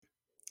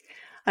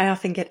I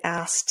often get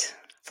asked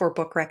for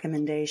book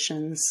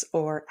recommendations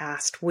or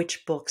asked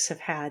which books have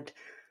had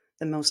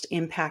the most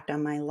impact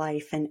on my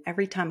life. And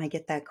every time I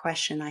get that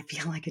question, I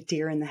feel like a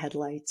deer in the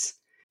headlights.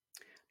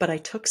 But I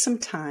took some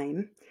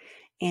time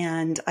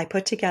and I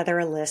put together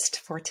a list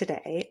for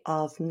today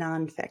of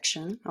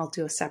nonfiction. I'll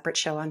do a separate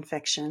show on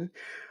fiction,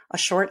 a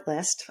short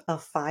list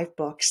of 5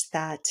 books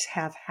that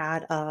have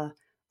had a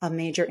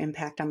major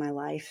impact on my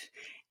life.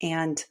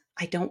 And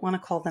I don't want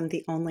to call them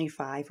the only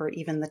 5 or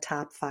even the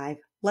top 5.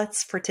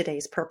 Let's, for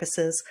today's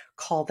purposes,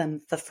 call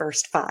them the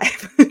first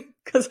 5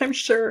 because I'm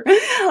sure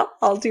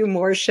I'll do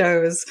more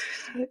shows,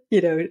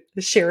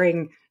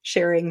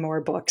 sharing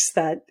more books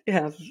that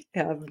have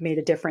made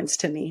a difference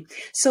to me.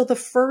 So the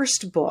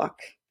first book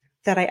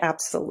that I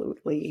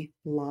absolutely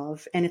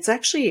love, and it's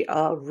actually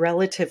a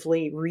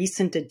relatively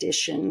recent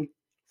addition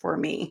for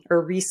me,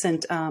 or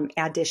recent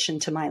addition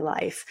to my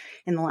life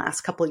in the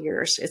last couple of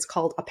years. It's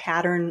called A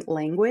Pattern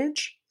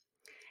Language,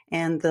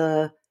 and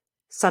the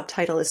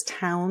subtitle is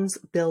Towns,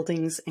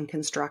 Buildings, and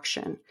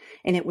Construction.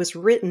 And it was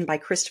written by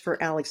Christopher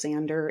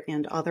Alexander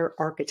and other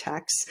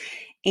architects.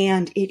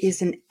 And it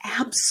is an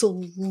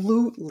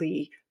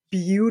absolutely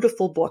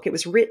beautiful book. It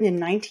was written in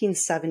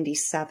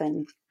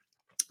 1977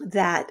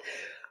 that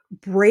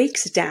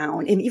breaks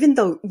down. And even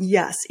though,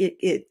 yes,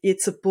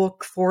 it's a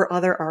book for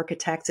other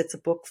architects, it's a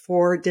book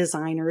for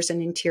designers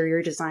and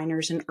interior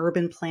designers and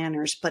urban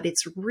planners, but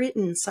it's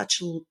written in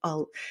such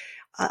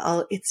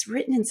it's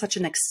written in such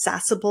an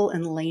accessible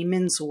and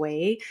layman's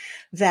way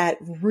that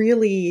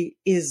really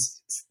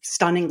is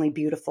stunningly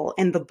beautiful.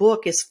 And the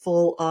book is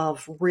full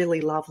of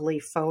really lovely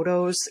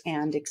photos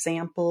and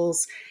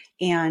examples.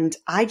 And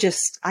I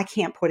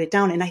can't put it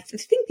down. And I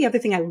think the other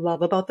thing I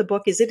love about the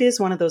book is it is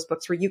one of those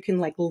books where you can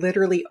like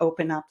literally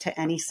open up to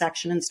any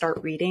section and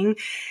start reading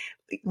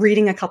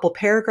a couple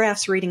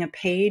paragraphs, reading a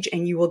page,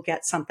 and you will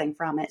get something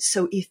from it.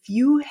 So if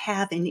you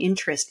have an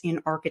interest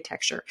in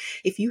architecture,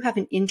 if you have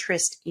an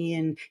interest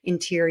in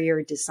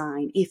interior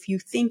design, if you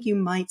think you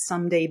might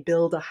someday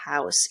build a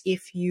house,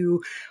 if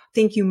you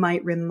think you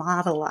might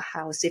remodel a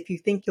house, if you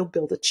think you'll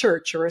build a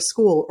church or a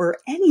school or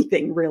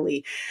anything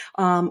really,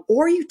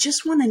 or you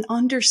just want an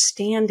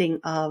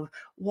understanding of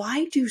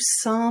why do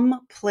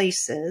some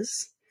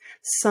places,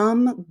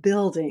 some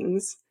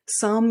buildings,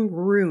 some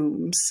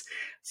rooms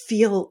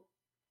feel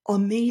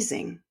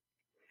amazing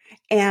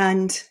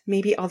and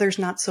maybe others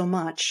not so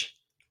much,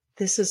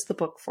 this is the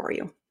book for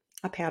you.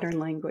 A Pattern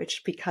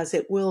Language, because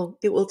it will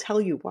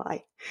tell you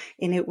why,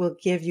 and it will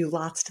give you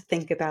lots to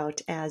think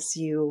about as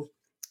you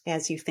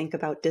think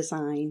about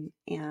design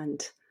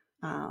and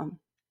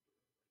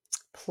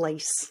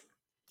place.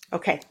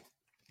 Okay,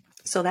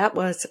 so that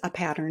was A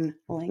Pattern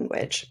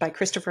Language by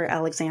Christopher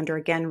Alexander,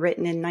 again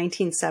written in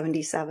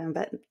 1977,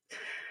 but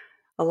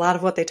a lot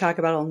of what they talk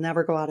about will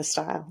never go out of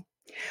style.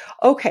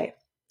 Okay,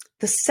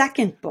 the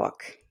second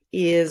book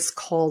is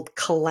called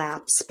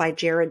Collapse by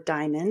Jared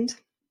Diamond.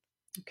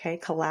 Okay,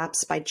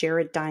 Collapse by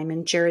Jared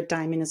Diamond. Jared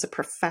Diamond is a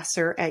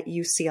professor at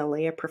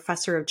UCLA, a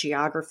professor of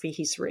geography.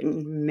 He's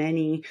written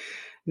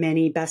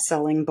many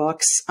best-selling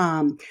books.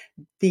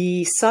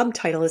 The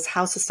subtitle is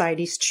How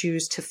Societies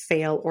Choose to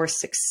Fail or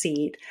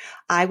Succeed.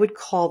 I would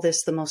call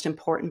this the most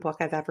important book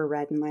I've ever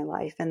read in my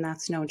life, and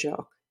that's no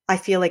joke. I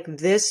feel like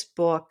this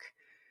book,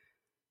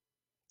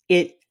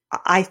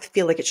 I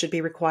feel like it should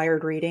be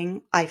required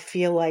reading. I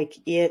feel like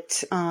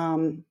it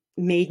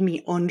made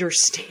me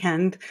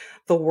understand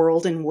the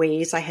world in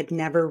ways I had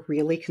never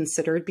really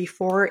considered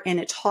before. And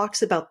it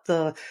talks about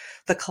the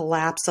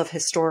collapse of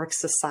historic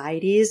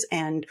societies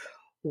and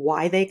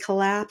why they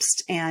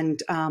collapsed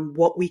and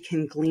what we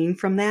can glean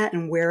from that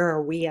and where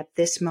are we at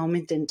this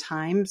moment in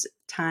time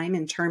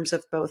in terms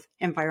of both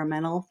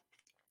environmental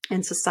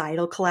and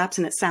societal collapse.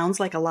 And it sounds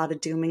like a lot of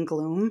doom and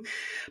gloom,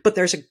 but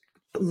there's a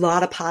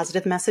lot of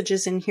positive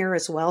messages in here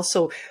as well.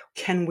 So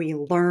can we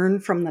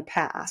learn from the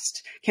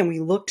past? Can we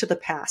look to the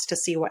past to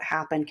see what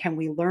happened? Can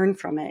we learn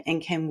from it?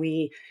 And can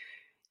we,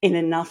 in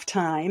enough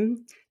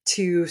time,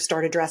 to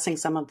start addressing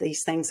some of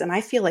these things? And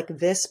I feel like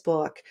this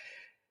book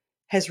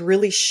has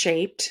really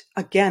shaped,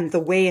 again, the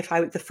way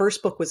the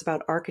first book was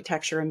about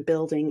architecture and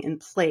building in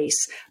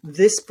place.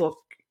 This book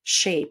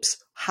shapes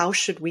how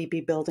should we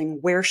be building?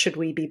 Where should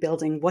we be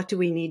building? What do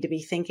we need to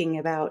be thinking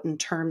about in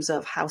terms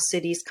of how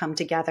cities come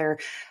together,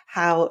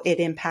 how it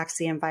impacts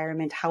the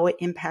environment, how it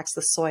impacts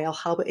the soil,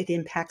 how it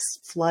impacts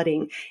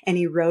flooding and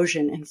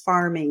erosion and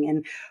farming.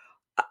 And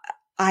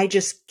I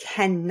just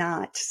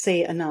cannot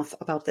say enough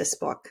about this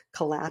book,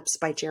 Collapse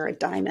by Jared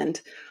Diamond.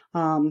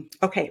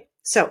 Okay,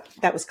 so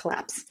that was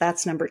Collapse.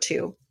 That's number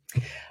 2.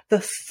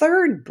 The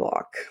third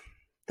book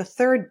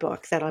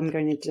that I'm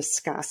going to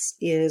discuss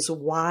is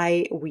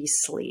Why We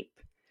Sleep.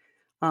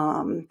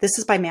 This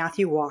is by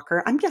Matthew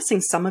Walker. I'm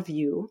guessing some of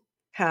you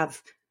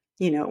have,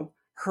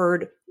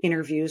 heard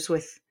interviews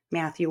with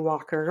Matthew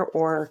Walker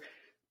or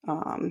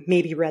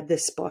maybe read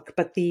this book,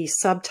 but the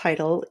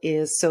subtitle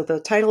is, so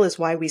the title is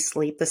Why We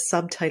Sleep. The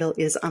subtitle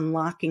is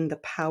Unlocking the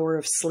Power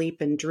of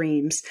Sleep and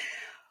Dreams.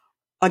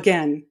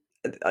 Again,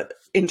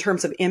 in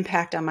terms of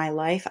impact on my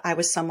life, I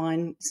was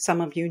someone,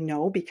 some of you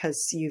know,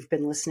 because you've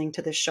been listening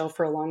to this show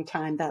for a long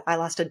time, that I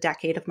lost a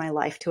decade of my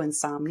life to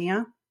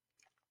insomnia.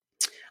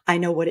 I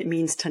know what it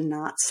means to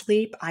not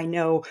sleep. I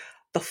know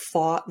the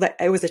fog, that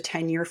it was a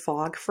 10-year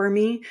fog for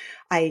me.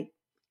 I,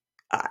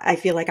 I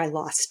feel like I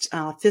lost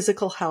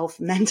physical health,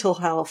 mental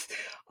health,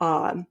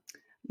 um,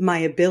 my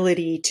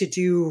ability to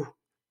do,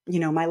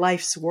 my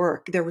life's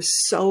work. There were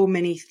so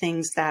many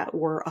things that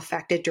were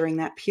affected during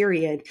that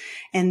period.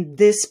 And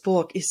this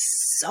book is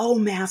so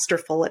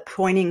masterful at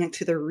pointing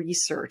to the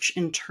research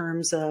in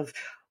terms of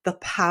the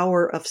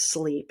power of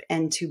sleep,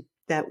 and to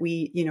that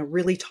we,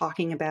 really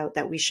talking about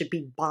that we should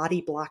be body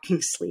blocking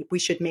sleep. We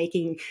should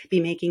be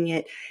making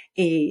it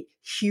a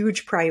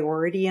huge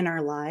priority in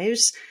our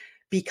lives,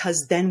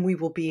 because then we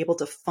will be able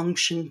to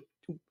function.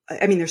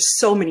 I mean, there's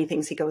so many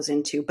things he goes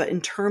into, but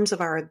in terms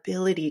of our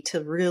ability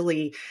to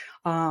really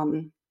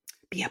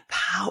be a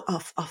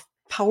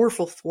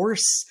powerful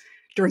force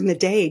during the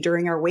day,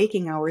 during our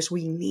waking hours,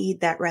 we need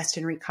that rest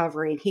and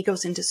recovery. And he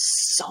goes into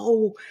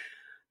so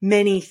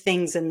many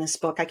things in this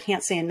book. I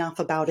can't say enough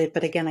about it,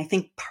 but again, I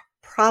think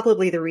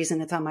probably the reason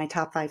it's on my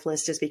top 5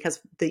 list is because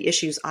the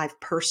issues I've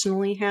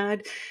personally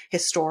had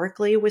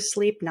historically with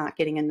sleep, not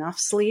getting enough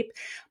sleep,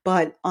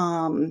 but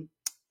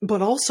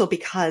also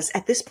because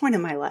at this point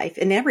in my life,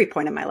 in every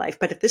point in my life,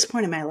 but at this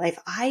point in my life,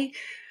 I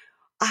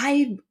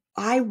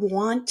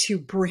want to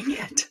bring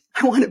it.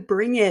 I want to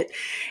bring it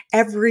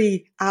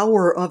every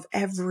hour of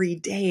every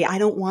day. I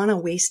don't want to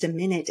waste a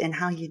minute. And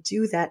how you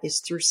do that is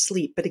through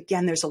sleep. But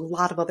again, there's a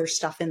lot of other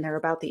stuff in there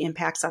about the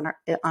impacts on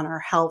our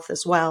health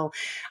as well,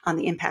 on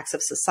the impacts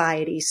of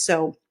society.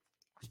 So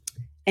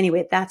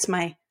anyway, that's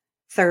my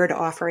third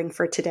offering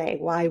for today,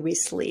 why we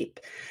sleep.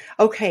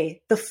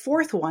 Okay, the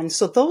fourth one.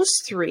 So those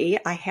 3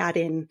 I had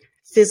in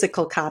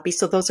physical copy.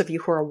 So those of you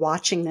who are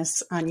watching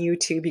this on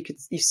YouTube,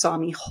 you saw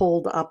me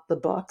hold up the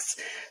books.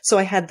 So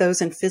I had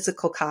those in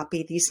physical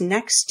copy. These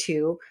next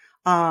 2,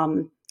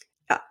 in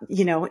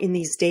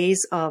these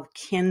days of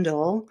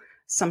Kindle,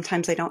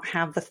 sometimes I don't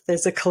have the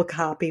physical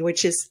copy,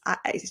 which is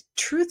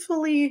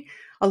truthfully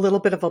a little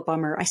bit of a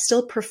bummer. I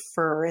still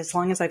prefer, as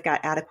long as I've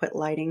got adequate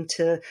lighting,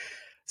 to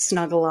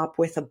snuggle up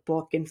with a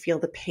book and feel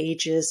the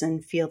pages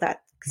and feel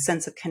that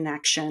sense of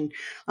connection.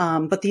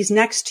 But these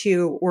next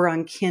 2 were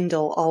on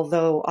Kindle,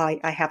 although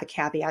I have a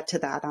caveat to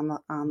that on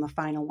the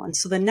final one.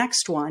 So the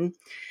next one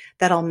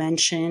that I'll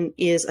mention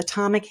is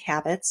Atomic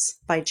Habits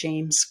by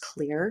James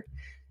Clear.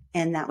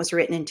 And that was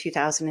written in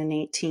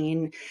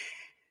 2018.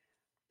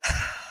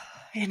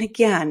 And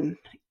again,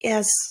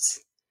 as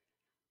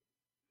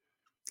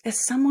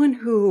someone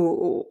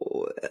who,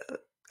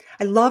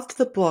 I loved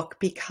the book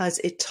because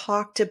it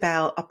talked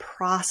about a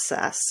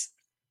process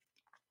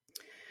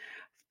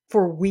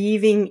for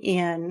weaving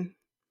in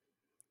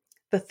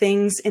the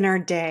things in our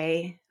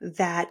day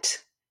that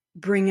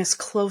bring us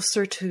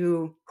closer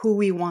to who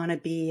we want to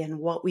be and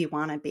what we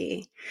want to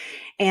be,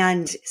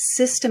 and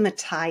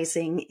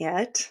systematizing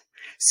it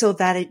so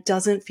that it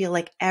doesn't feel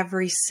like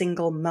every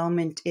single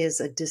moment is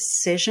a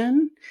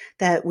decision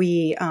that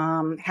we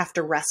have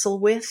to wrestle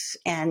with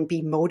and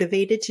be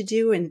motivated to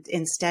do. And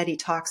instead, he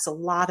talks a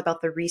lot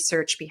about the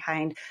research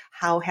behind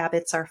how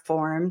habits are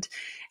formed,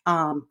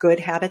 good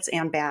habits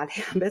and bad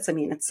habits. I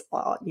mean, it's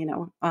all,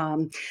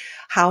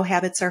 how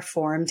habits are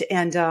formed.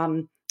 And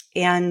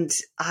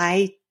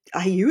I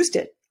used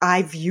it.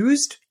 I've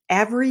used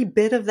every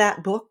bit of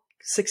that book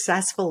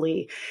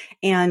successfully.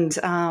 And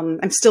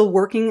I'm still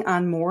working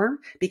on more,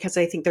 because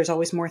I think there's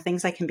always more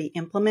things I can be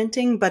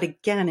implementing. But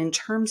again, in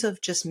terms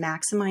of just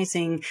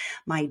maximizing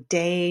my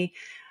day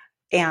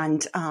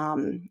and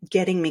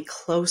getting me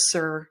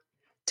closer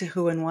to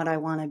who and what I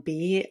want to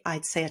be,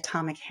 I'd say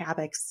Atomic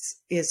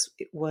Habits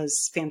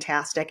was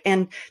fantastic.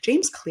 And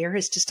James Clear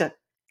is just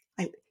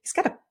he's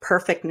got a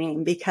perfect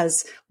name,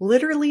 because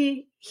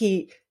literally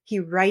he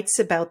writes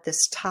about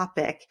this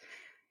topic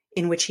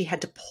in which he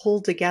had to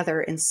pull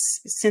together and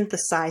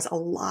synthesize a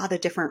lot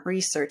of different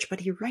research,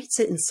 but he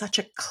writes it in such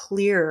a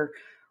clear,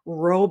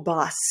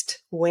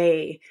 robust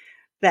way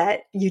that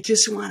you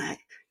just want to,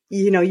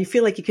 you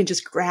feel like you can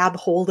just grab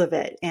hold of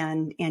it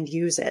and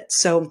use it.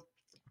 So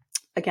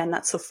again,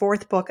 that's the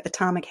 4th book,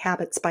 Atomic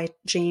Habits by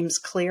James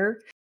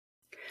Clear.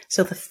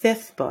 So the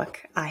 5th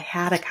book I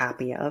had a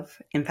copy of.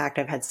 In fact,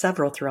 I've had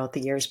several throughout the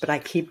years, but I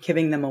keep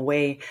giving them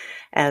away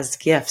as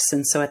gifts.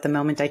 And so at the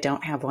moment, I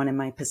don't have one in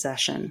my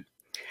possession.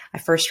 I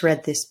first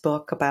read this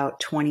book about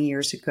 20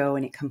 years ago,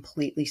 and it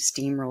completely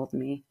steamrolled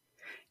me.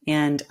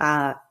 And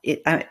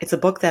it's a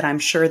book that I'm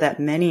sure that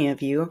many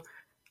of you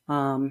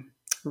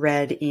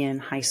read in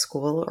high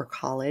school or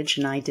college,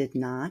 and I did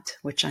not,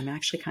 which I'm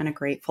actually kind of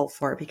grateful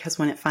for, because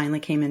when it finally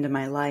came into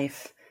my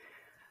life,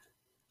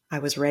 I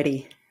was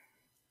ready.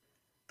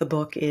 The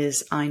book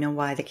is I Know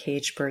Why the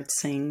Caged Bird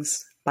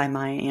Sings by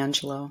Maya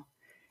Angelou,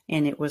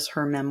 and it was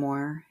her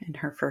memoir and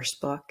her first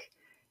book,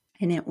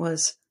 and it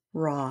was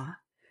raw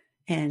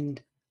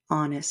and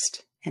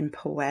honest and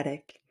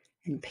poetic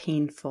and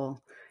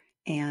painful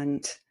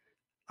and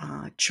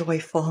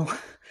joyful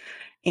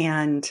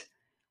and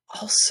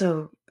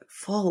also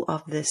full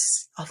of this,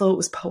 although it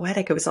was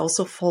poetic, it was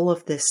also full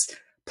of this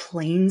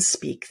plain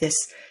speak, this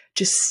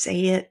just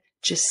say it,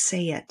 just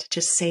say it,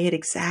 just say it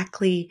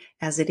exactly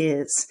as it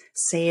is.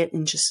 Say it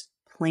in just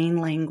plain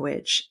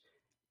language.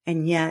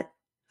 And yet,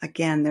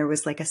 again, there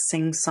was like a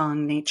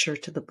sing-song nature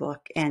to the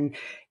book, and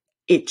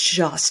it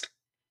just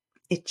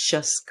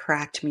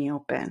cracked me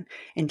open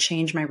and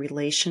changed my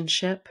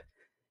relationship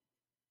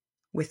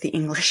with the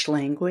English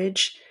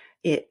language.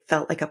 It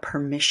felt like a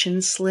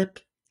permission slip.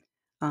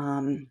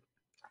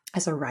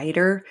 As a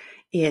writer,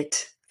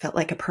 it felt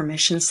like a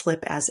permission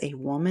slip as a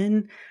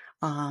woman.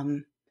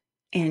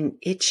 And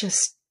it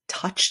just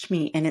touched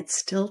me, and it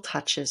still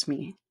touches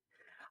me.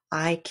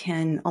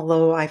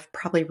 Although I've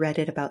probably read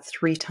it about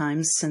 3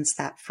 times since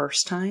that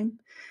first time,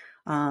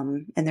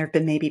 and there have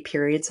been maybe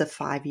periods of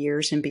 5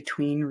 years in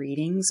between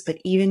readings, but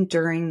even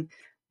during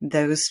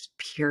those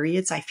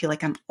periods, I feel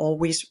like I'm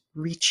always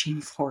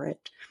reaching for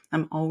it.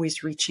 I'm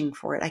always reaching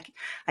for it.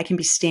 I can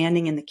be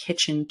standing in the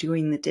kitchen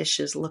doing the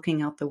dishes,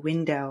 looking out the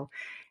window,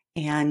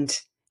 and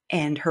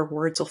her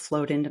words will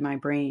float into my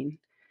brain.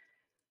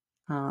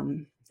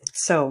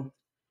 So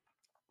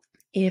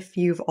if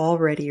you've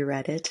already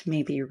read it,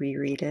 maybe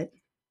reread it.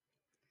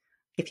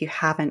 If you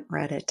haven't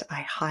read it,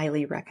 I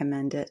highly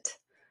recommend it.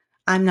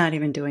 I'm not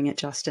even doing it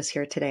justice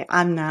here today.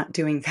 I'm not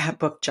doing that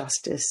book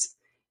justice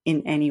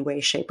in any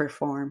way, shape, or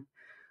form.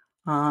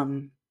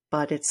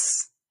 But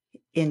it's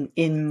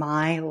in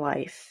my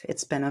life,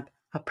 it's been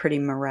a pretty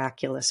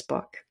miraculous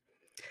book.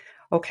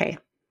 Okay,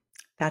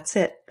 that's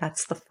it.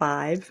 That's the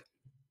 5.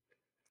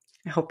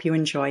 I hope you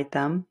enjoyed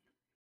them.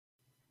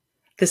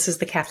 This is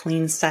the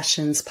Kathleen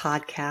Sessions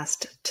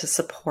podcast. To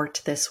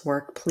support this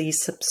work,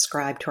 please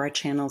subscribe to our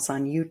channels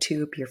on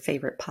YouTube, your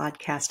favorite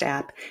podcast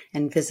app,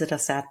 and visit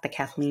us at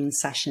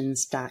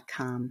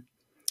thekathleenSessions.com.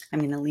 I'm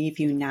going to leave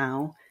you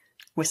now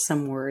with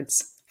some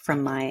words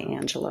from Maya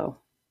Angelou.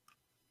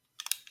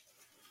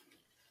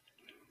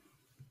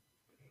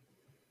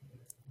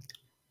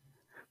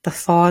 The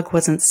fog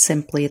wasn't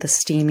simply the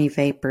steamy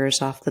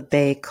vapors off the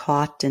bay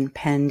caught and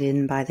penned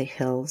in by the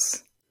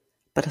hills,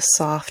 but a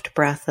soft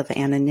breath of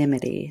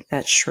anonymity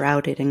that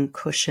shrouded and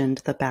cushioned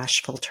the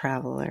bashful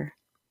traveler.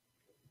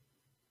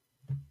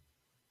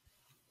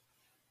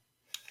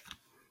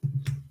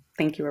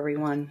 Thank you,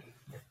 everyone.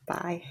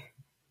 Bye.